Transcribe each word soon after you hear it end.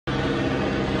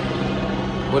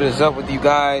What is up with you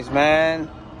guys, man?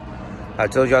 I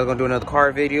told you I was gonna do another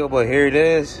car video, but here it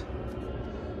is.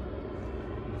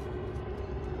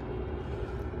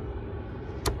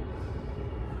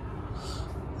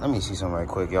 Let me see something right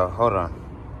quick, y'all. Hold on.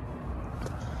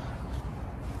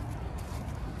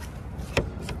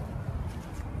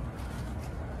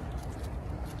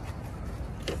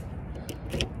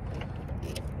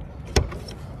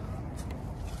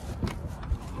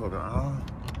 Hold on.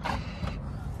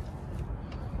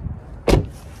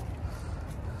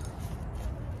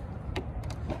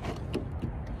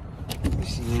 Let me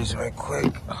see this right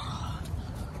quick.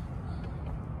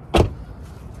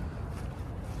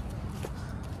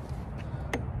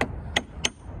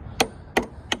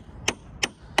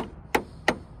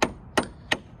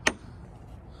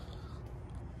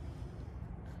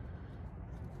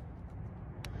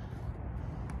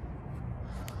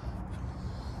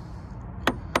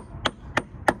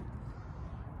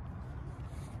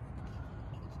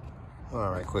 Hold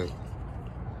on right quick.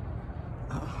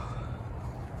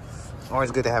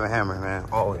 Always good to have a hammer, man.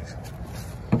 Always.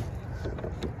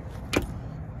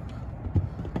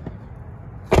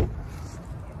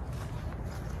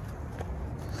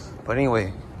 But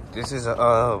anyway, this is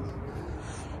a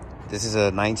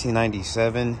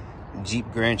 1997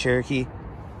 Jeep Grand Cherokee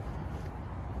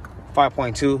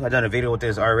 5.2. I've done a video with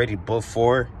this already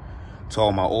before to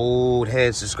all my old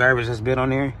head subscribers that's been on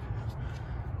there.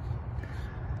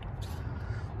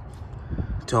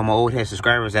 To all my old head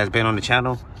subscribers that's been on the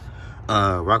channel,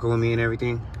 rocking with me and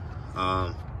everything.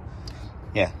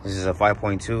 Yeah, this is a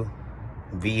 5.2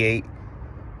 V8.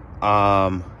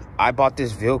 I bought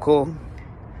this vehicle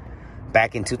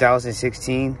back in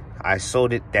 2016. I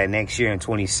sold it that next year in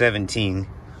 2017.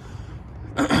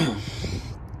 I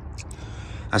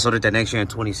sold it that next year in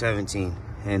 2017.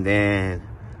 And then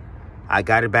I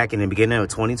got it back in the beginning of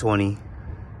 2020.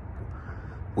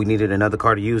 We needed another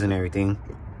car to use and everything.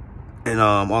 And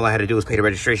all I had to do was pay the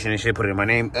registration and shit, put it in my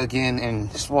name again,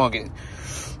 and swung it.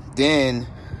 Then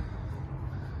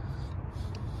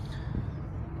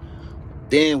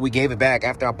we gave it back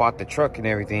after I bought the truck and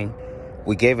everything.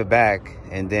 We gave it back,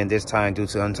 and then this time, due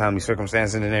to untimely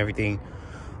circumstances and everything,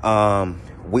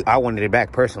 I wanted it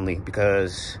back personally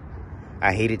because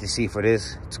I hated to see for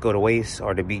this to go to waste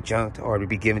or to be junked or to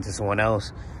be given to someone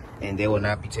else, and they will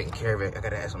not be taking care of it. I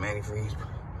gotta add some antifreeze.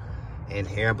 In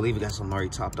here, I believe we got some already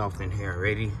topped off in here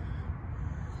already.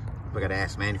 We gotta add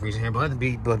some antifreeze in here, but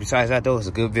besides that though, it's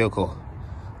a good vehicle.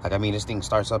 Like, I mean, this thing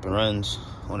starts up and runs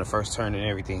on the first turn and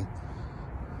everything.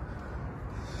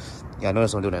 Yeah, I know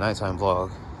this one doing a nighttime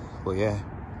vlog, but yeah,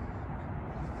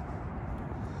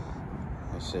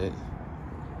 that's it.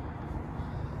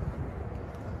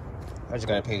 I just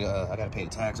gotta pay the I gotta pay the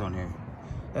tax on here.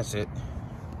 That's it.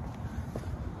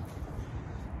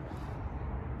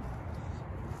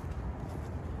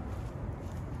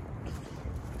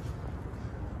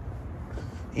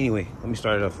 Anyway, let me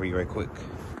start it up for you right quick.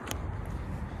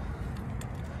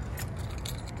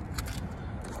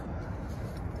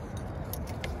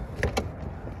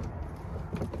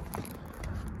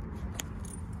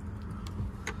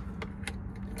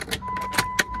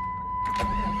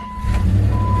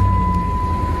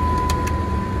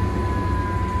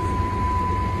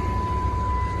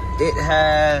 It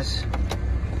has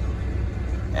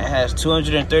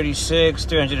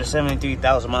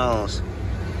 373,000 miles.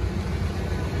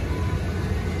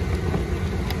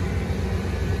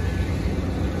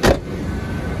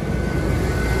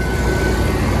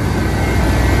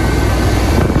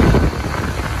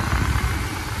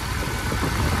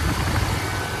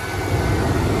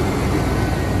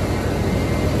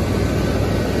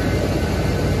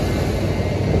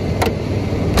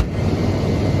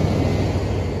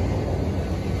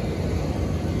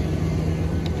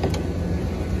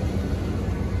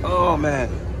 Oh man.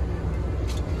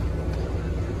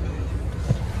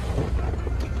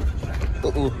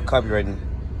 Ooh, copywriting.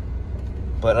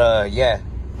 But yeah.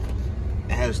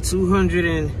 It has 200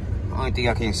 and I don't think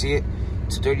y'all can see it.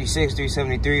 It's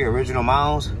 373 original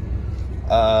miles.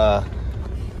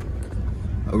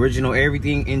 Original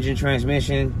everything, engine,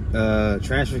 transmission,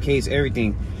 transfer case,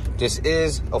 everything. This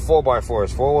is a 4x4,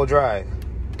 it's 4-wheel drive.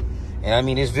 And I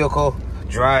mean, this vehicle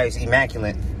drives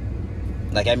immaculate.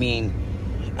 Like, I mean,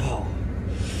 oh,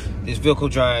 this vehicle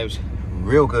drives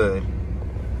real good.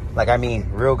 Like, I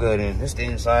mean, real good. And this is the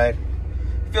inside.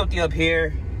 Filthy up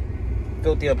here.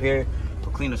 Filthy up here.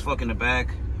 But clean as fuck in the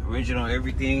back. Original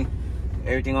everything.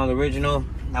 Everything on the original.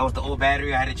 That was the old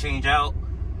battery I had to change out.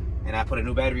 And I put a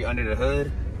new battery under the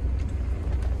hood.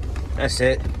 That's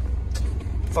it.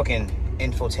 Fucking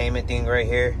infotainment thing right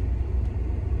here.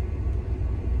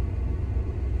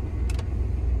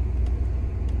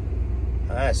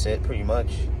 That's it, pretty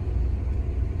much.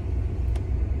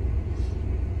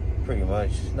 Pretty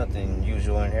much. Nothing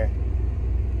usual in here.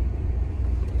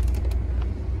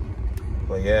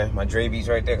 But yeah, my Dre Beats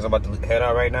right there because I'm about to head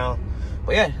out right now.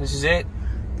 But yeah, this is it.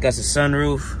 Got the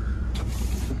sunroof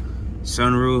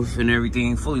and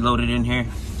everything fully loaded in here.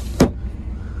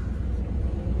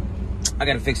 I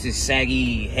gotta fix this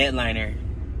saggy headliner.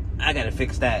 I gotta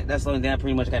fix that. That's the only thing I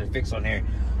pretty much gotta fix on here.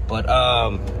 But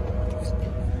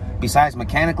besides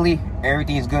mechanically,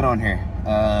 everything is good on here.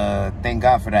 Thank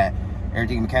God for that.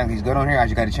 Everything mechanically is good on here. I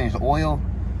just gotta change the oil.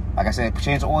 Like I said,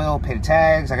 change the oil, pay the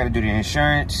tags. I gotta do the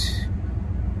insurance.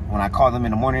 When I call them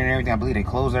in the morning and everything, I believe they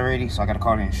closed already. So I gotta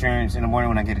call the insurance in the morning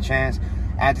when I get a chance.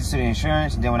 Add this to the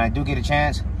insurance, and then when I do get a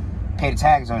chance, pay the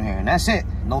tags on here. And that's it.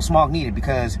 No smog needed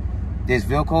because this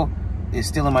vehicle is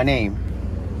still in my name.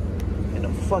 And the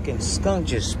fucking skunk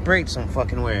just sprayed some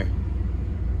fucking where.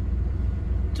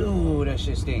 Dude, that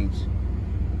shit stinks.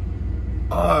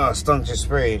 Oh, skunk just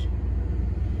sprayed.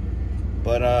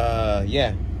 But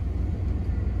yeah.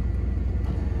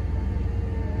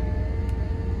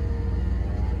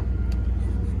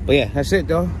 But yeah, that's it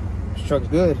though. This truck's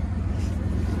good.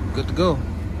 Good to go.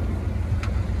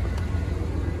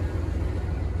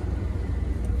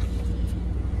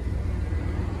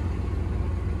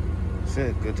 That's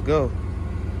it. Good to go.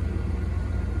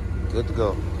 Good to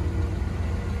go.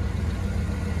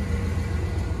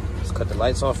 Let's cut the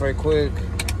lights off right quick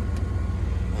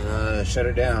and shut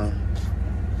her down.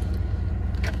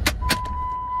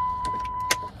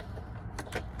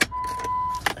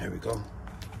 There we go.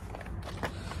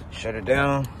 Shut it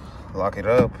down, lock it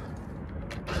up,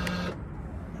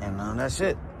 and that's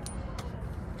it.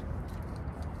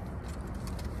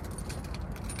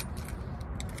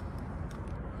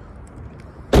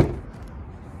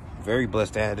 Very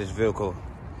blessed to have this vehicle.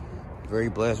 Very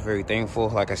blessed, very thankful.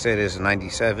 Like I said, it's a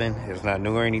 97. It's not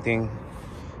new or anything.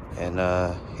 And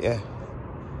yeah.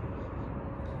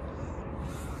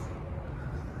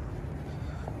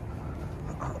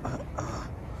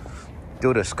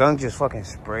 Dude, the skunk just fucking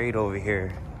sprayed over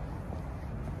here.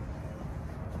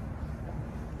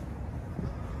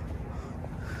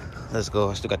 Let's go.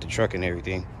 I still got the truck and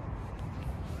everything.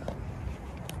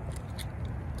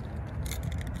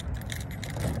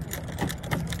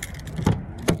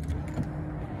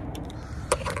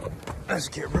 Let's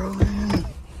get rolling.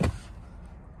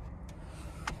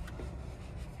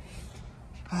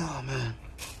 Oh, man.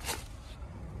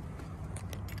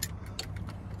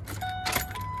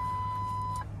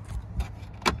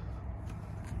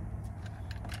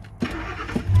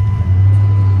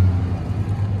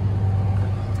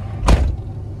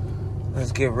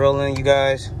 Let's get rolling, you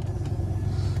guys.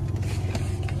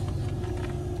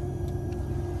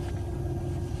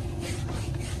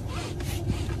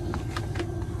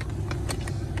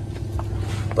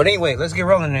 But anyway, let's get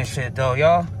rolling this shit though,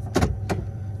 y'all.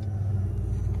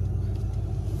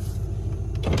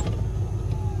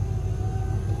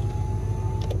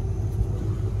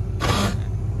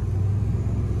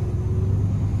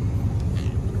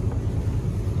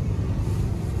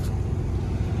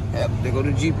 Yep, there go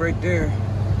the Jeep right there.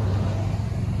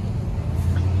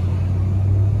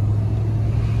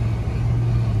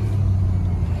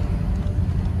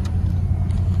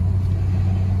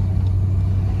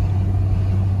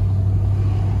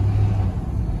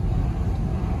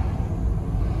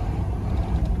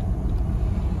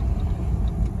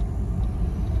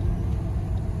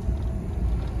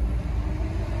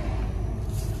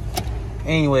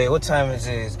 Anyway, what time is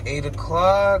this? 8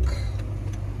 o'clock.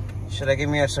 Should I give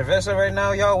me a cerveza right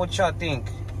now, y'all? What y'all think?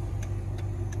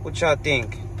 What y'all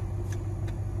think?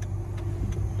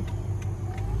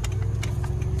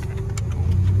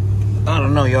 I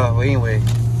don't know, y'all, but anyway.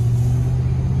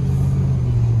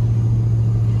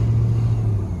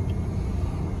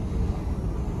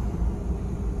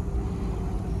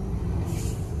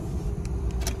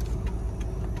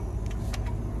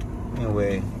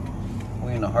 Anyway,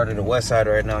 we're in the heart of the west side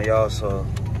right now, y'all, so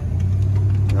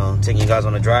you know, taking you guys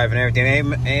on the drive and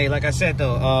everything. Hey, like I said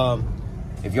though,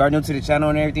 if you are new to the channel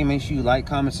and everything, make sure you like,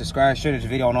 comment, subscribe, share this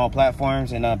video on all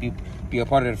platforms, and be a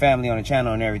part of the family on the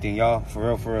channel and everything, y'all. For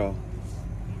real, for real.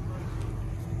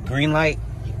 Green light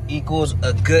equals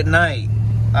a good night.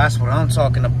 That's what I'm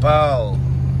talking about.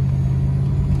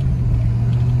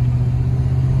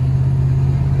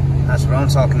 That's what I'm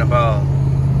talking about.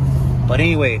 But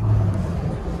anyway,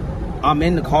 I'm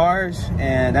in the cars,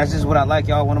 and that's just what I like,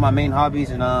 y'all. One of my main hobbies.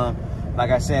 And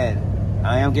like I said,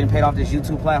 I am getting paid off this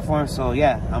YouTube platform, so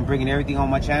yeah, I'm bringing everything on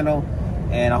my channel,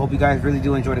 and I hope you guys really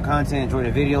do enjoy the content, enjoy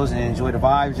the videos, and enjoy the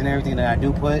vibes and everything that I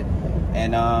do put.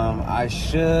 And I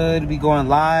should be going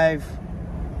live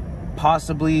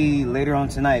possibly later on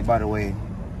tonight, by the way.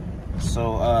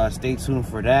 So stay tuned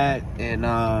for that. And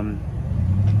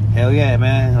hell yeah,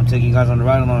 man, I'm taking you guys on the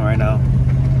ride along right now.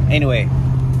 Anyway,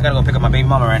 I gotta go pick up my baby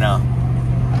mama right now.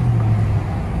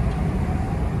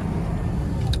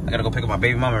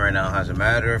 As a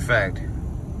matter of fact.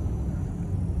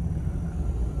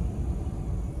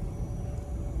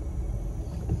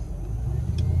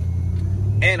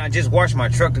 And I just washed my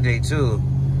truck today too.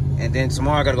 And then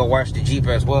tomorrow I gotta go wash the Jeep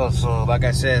as well. So like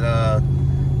I said,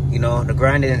 you know, the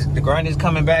grind is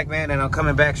coming back, man, and I'm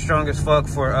coming back strong as fuck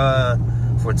for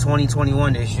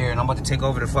 2021 this year. And I'm about to take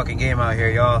over the fucking game out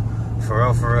here, y'all.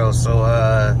 For real. So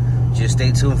just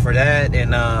stay tuned for that,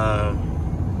 and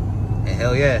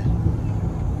hell yeah.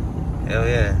 Hell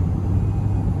yeah.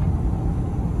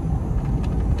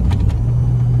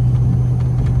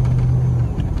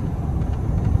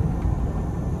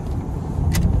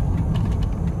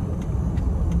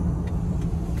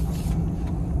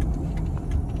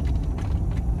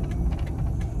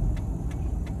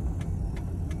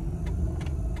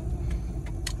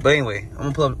 But anyway,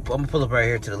 I'm gonna pull up right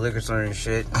here to the liquor store and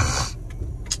shit.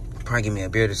 Probably give me a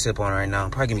beer to sip on right now.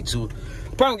 Probably give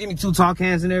me two tall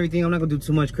cans and everything. I'm not gonna do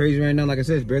too much crazy right now. Like I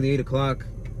said, it's barely 8 o'clock.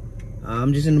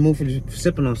 I'm just in the mood for just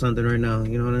sipping on something right now.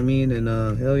 You know what I mean? And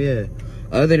hell yeah.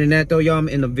 Other than that though, y'all, I'm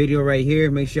in the video right here.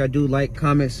 Make sure y'all do like,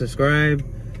 comment, subscribe,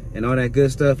 and all that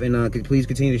good stuff. And please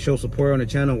continue to show support on the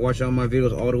channel. Watch all my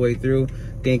videos all the way through.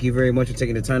 Thank you very much for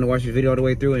taking the time to watch this video all the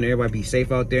way through. And everybody be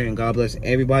safe out there. And God bless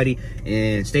everybody.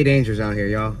 And stay dangerous out here,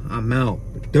 y'all. I'm out.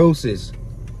 Doses.